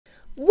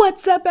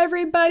What's up,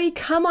 everybody?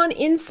 Come on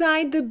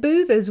inside the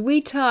booth as we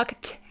talk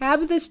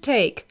Tabitha's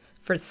take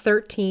for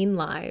 13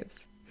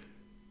 Lives.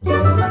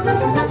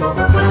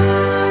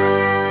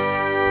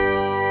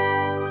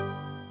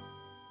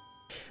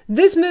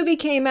 This movie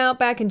came out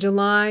back in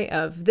July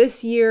of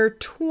this year,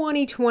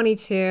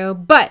 2022,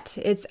 but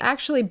it's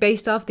actually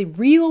based off the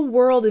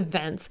real-world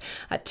events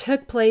that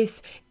took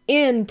place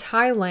in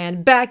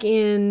Thailand back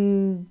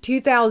in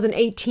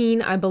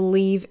 2018, I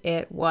believe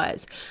it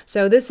was.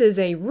 So this is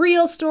a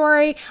real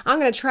story. I'm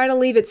going to try to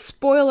leave it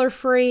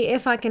spoiler-free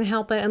if I can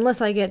help it, unless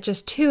I get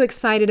just too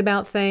excited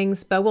about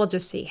things, but we'll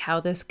just see how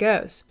this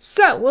goes.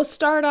 So we'll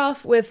start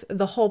off with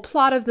the whole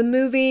plot of the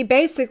movie.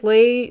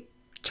 Basically,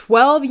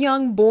 12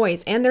 young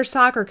boys and their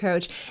soccer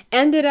coach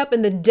ended up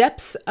in the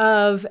depths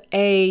of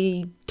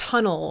a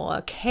tunnel,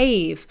 a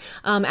cave,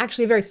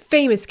 actually a very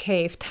famous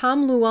cave,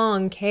 Tham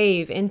Luang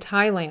Cave in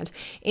Thailand.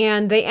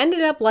 And they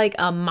ended up like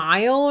a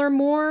mile or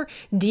more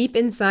deep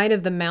inside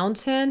of the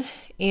mountain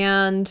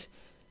and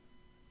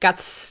got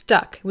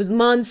stuck. It was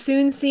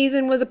monsoon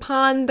season was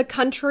upon the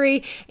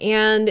country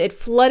and it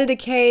flooded the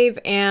cave,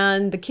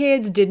 and the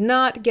kids did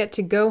not get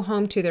to go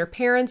home to their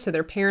parents, so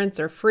their parents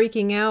are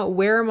freaking out.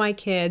 Where are my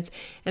kids?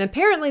 And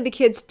apparently the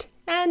kids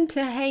tend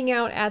to hang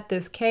out at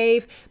this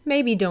cave.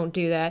 Maybe don't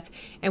do that.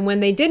 And when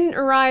they didn't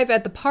arrive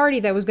at the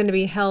party that was going to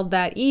be held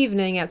that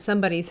evening at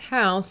somebody's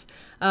house,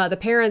 the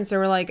parents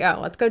were like, oh,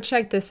 let's go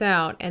check this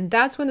out. And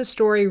that's when the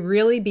story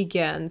really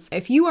begins.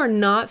 If you are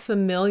not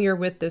familiar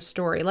with this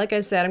story, like I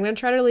said, I'm going to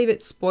try to leave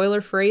it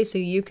spoiler-free so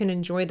you can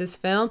enjoy this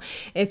film.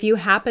 If you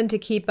happen to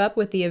keep up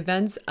with the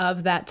events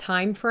of that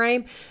time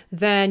frame,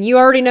 then you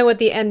already know what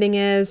the ending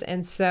is.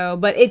 And so,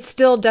 but it's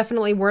still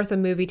definitely worth a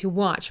movie to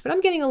watch. But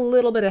I'm getting a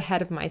little bit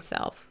ahead of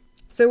myself.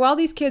 So while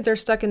these kids are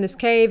stuck in this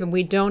cave and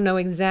we don't know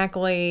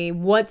exactly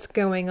what's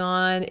going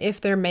on, if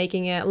they're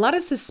making it, a lot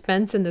of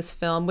suspense in this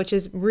film, which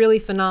is really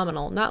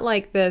phenomenal. Not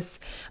like this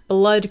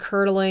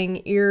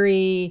blood-curdling,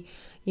 eerie,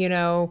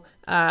 drama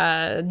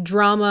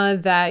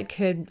that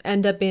could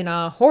end up in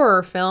a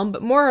horror film,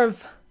 but more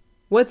of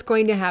what's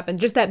going to happen.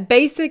 Just that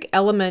basic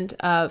element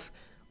of,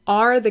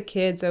 are the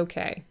kids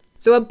okay?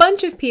 So a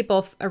bunch of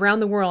people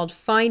around the world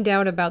find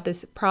out about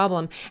this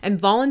problem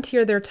and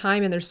volunteer their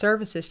time and their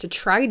services to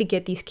try to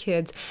get these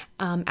kids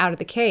out of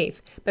the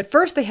cave. But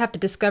first they have to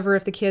discover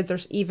if the kids are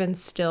even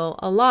still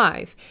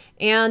alive.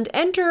 And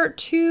enter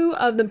two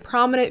of the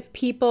prominent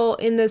people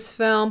in this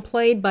film,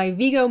 played by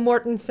Viggo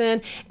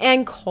Mortensen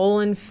and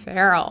Colin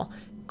Farrell.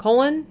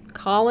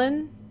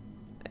 Colin?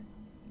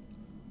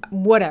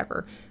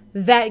 Whatever.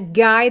 That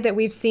guy that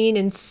we've seen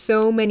in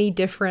so many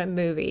different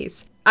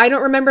movies. I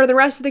don't remember the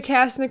rest of the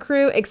cast and the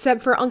crew,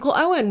 except for Uncle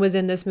Owen was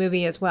in this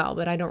movie as well,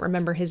 but I don't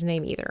remember his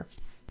name either.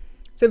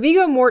 So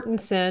Viggo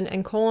Mortensen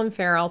and Colin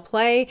Farrell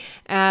play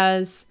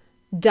as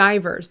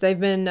divers. They've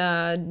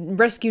been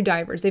rescue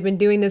divers. They've been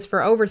doing this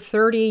for over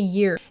 30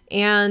 years.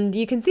 And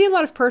you can see a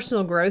lot of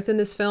personal growth in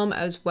this film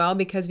as well,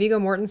 because Viggo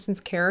Mortensen's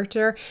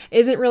character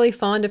isn't really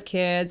fond of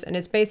kids, and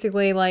it's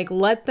basically like,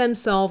 let them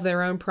solve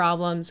their own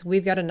problems.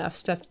 We've got enough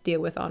stuff to deal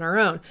with on our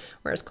own.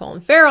 Whereas Colin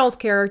Farrell's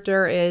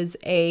character is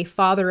a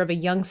father of a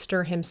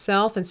youngster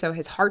himself, and so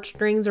his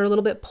heartstrings are a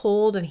little bit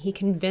pulled, and he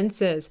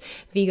convinces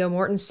Viggo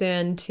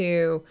Mortensen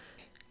to...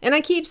 And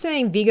I keep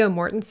saying Viggo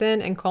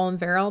Mortensen and Colin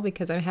Farrell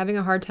because I'm having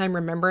a hard time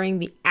remembering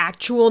the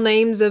actual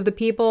names of the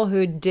people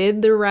who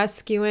did the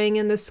rescuing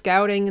and the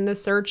scouting and the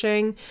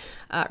searching.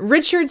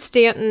 Richard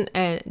Stanton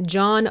and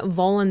John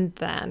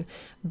Volanthan.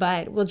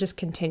 But we'll just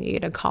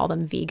continue to call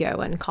them Viggo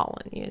and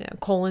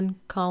Colin,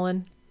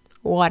 Colin,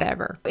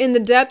 whatever. In the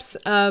depths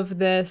of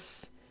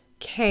this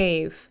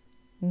cave,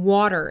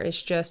 water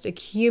is just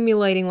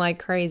accumulating like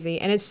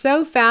crazy, and it's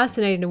so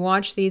fascinating to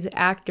watch these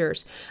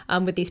actors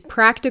with these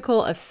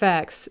practical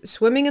effects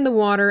swimming in the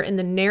water, in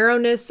the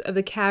narrowness of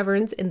the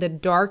caverns, in the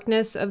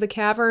darkness of the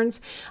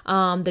caverns,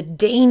 the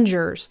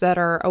dangers that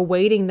are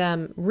awaiting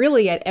them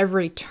really at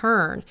every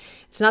turn.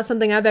 It's not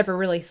something I've ever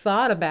really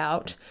thought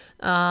about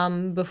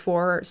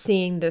before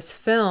seeing this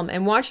film,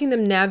 and watching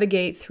them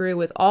navigate through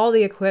with all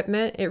the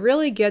equipment, it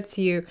really gets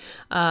you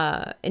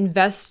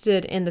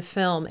invested in the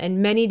film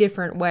in many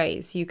different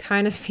ways. You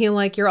kind of feel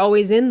like you're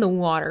always in the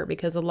water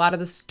because a lot of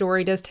the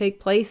story does take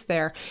place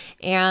there,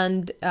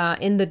 and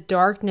in the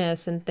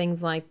darkness and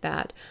things like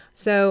that.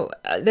 So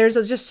there's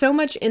just so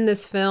much in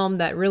this film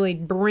that really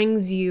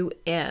brings you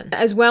in,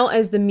 as well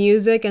as the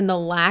music and the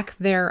lack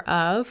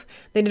thereof.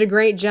 They did a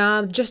great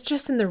job.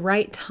 Just in the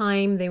right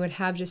time, they would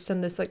have just some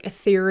of this like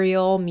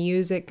ethereal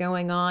music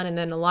going on, and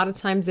then a lot of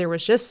times there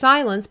was just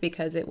silence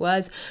because it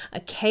was a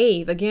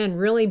cave. Again,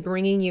 really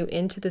bringing you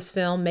into this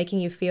film, making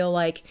you feel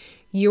like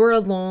you're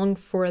along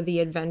for the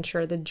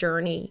adventure, the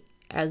journey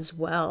as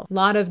well. A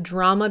lot of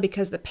drama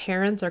because the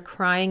parents are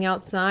crying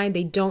outside.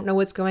 They don't know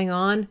what's going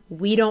on.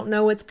 We don't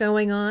know what's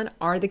going on.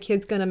 Are the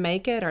kids going to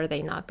make it? Are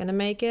they not going to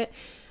make it?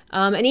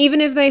 And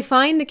even if they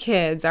find the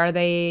kids, are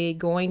they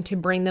going to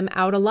bring them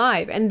out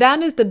alive? And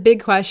that is the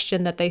big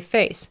question that they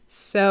face.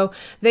 So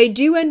they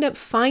do end up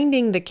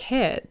finding the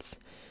kids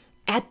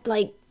at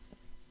like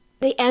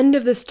the end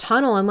of this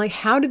tunnel. I'm like,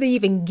 how did they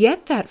even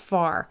get that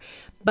far?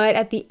 But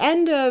at the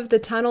end of the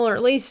tunnel, or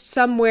at least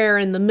somewhere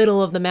in the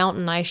middle of the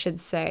mountain, I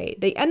should say,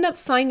 they end up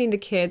finding the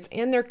kids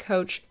and their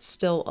coach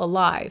still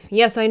alive.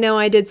 Yes, I know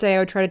I did say I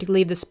would try to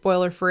leave this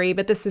spoiler free,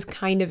 but this is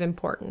kind of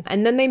important.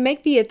 And then they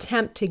make the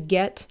attempt to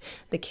get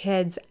the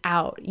kids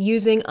out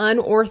using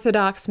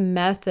unorthodox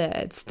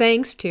methods,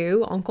 thanks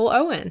to Uncle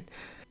Owen.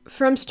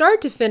 From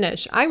start to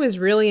finish, I was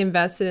really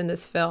invested in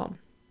this film.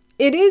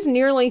 It is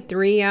nearly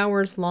 3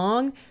 hours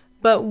long,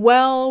 but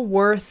well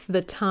worth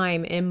the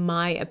time, in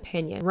my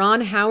opinion.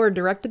 Ron Howard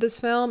directed this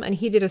film, and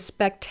he did a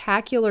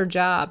spectacular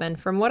job. And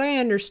from what I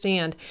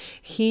understand,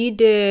 he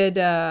did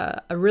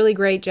a really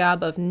great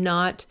job of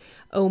not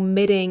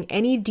omitting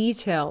any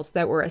details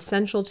that were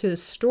essential to the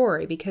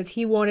story, because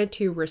he wanted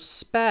to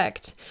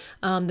respect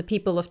the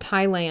people of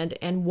Thailand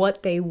and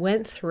what they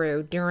went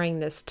through during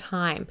this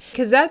time.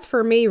 Because that's,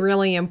 for me,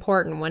 really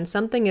important. When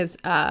something is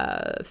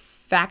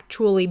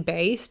factually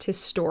based,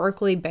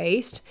 historically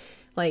based,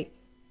 like,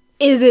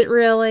 is it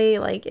really?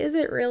 Like, is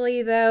it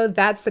really though?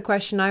 That's the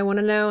question I want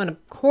to know. And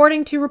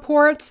according to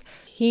reports,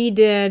 he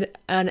did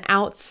an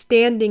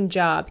outstanding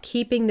job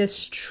keeping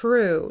this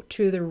true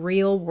to the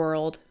real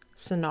world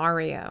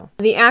scenario.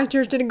 The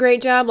actors did a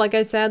great job. Like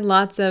I said,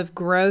 lots of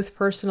growth,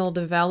 personal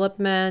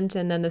development,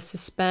 and then the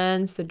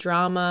suspense, the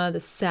drama,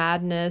 the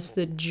sadness,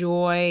 the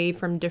joy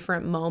from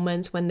different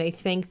moments when they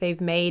think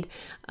they've made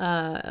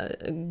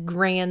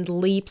grand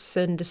leaps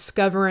in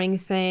discovering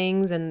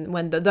things, and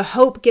when the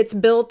hope gets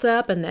built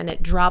up and then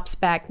it drops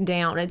back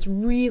down. It's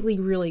really,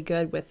 really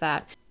good with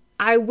that.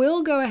 I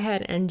will go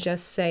ahead and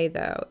just say,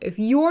 though, if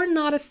you're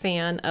not a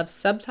fan of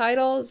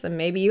subtitles and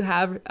maybe you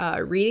have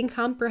reading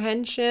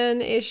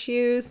comprehension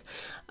issues,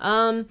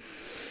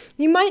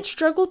 you might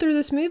struggle through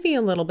this movie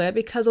a little bit,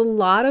 because a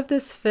lot of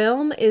this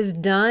film is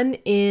done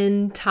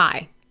in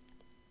Thai,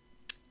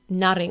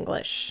 not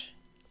English.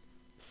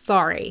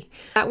 Sorry.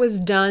 That was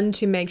done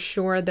to make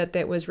sure that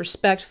it was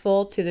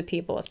respectful to the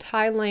people of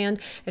Thailand,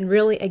 and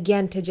really,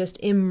 again, to just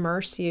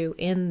immerse you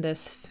in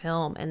this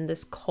film and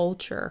this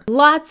culture.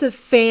 Lots of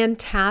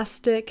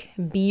fantastic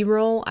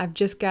B-roll. I've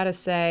just got to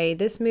say,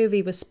 this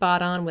movie was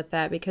spot on with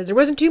that, because there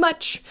wasn't too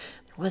much,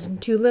 there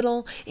wasn't too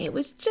little. It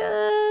was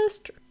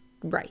just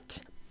right.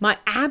 My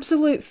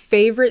absolute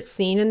favorite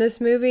scene in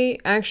this movie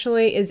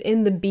actually is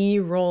in the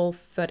B-roll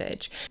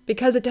footage,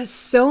 because it does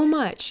so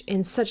much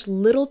in such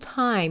little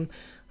time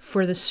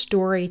for the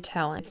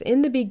storytelling. It's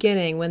in the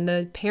beginning when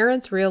the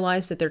parents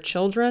realize that their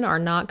children are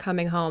not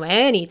coming home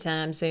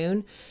anytime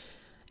soon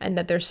and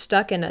that they're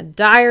stuck in a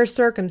dire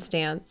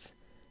circumstance.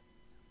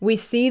 We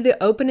see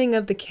the opening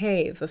of the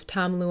cave of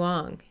Tham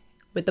Luang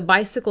with the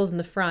bicycles in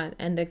the front,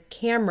 and the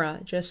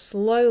camera just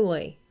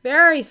slowly,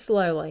 very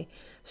slowly,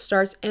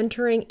 starts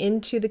entering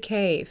into the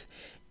cave,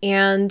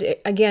 and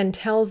it, again,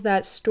 tells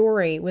that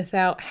story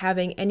without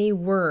having any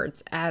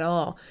words at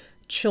all.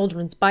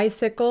 Children's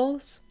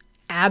bicycles,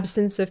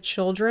 absence of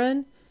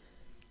children,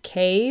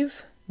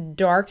 cave,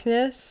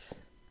 darkness,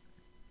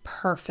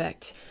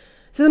 perfect.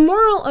 So the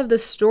moral of the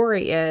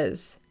story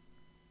is,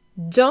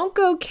 don't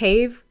go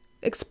cave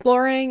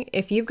exploring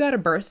if you've got a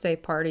birthday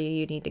party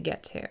you need to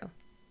get to.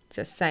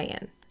 Just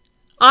saying.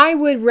 I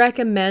would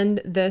recommend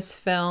this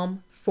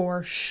film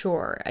for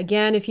sure.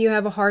 Again, if you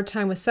have a hard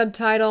time with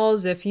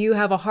subtitles, if you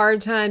have a hard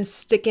time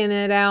sticking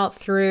it out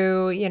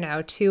through,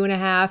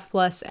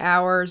 2.5+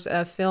 hours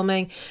of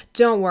filming,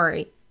 don't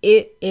worry.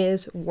 It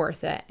is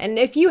worth it. And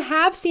if you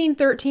have seen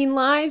 13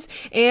 Lives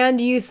and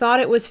you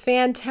thought it was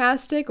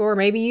fantastic, or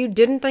maybe you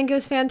didn't think it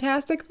was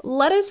fantastic,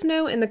 let us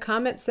know in the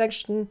comment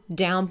section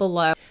down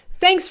below.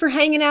 Thanks for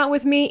hanging out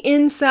with me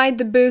inside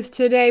the booth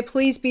today.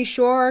 Please be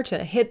sure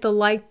to hit the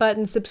like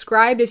button,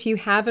 subscribe if you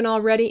haven't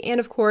already, and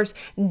of course,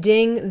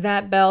 ding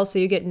that bell so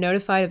you get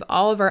notified of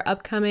all of our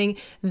upcoming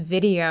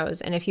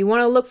videos. And if you want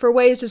to look for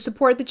ways to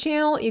support the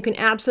channel, you can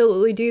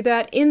absolutely do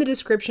that in the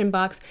description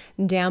box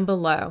down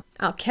below.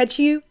 I'll catch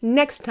you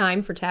next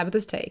time for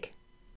Tabitha's Take.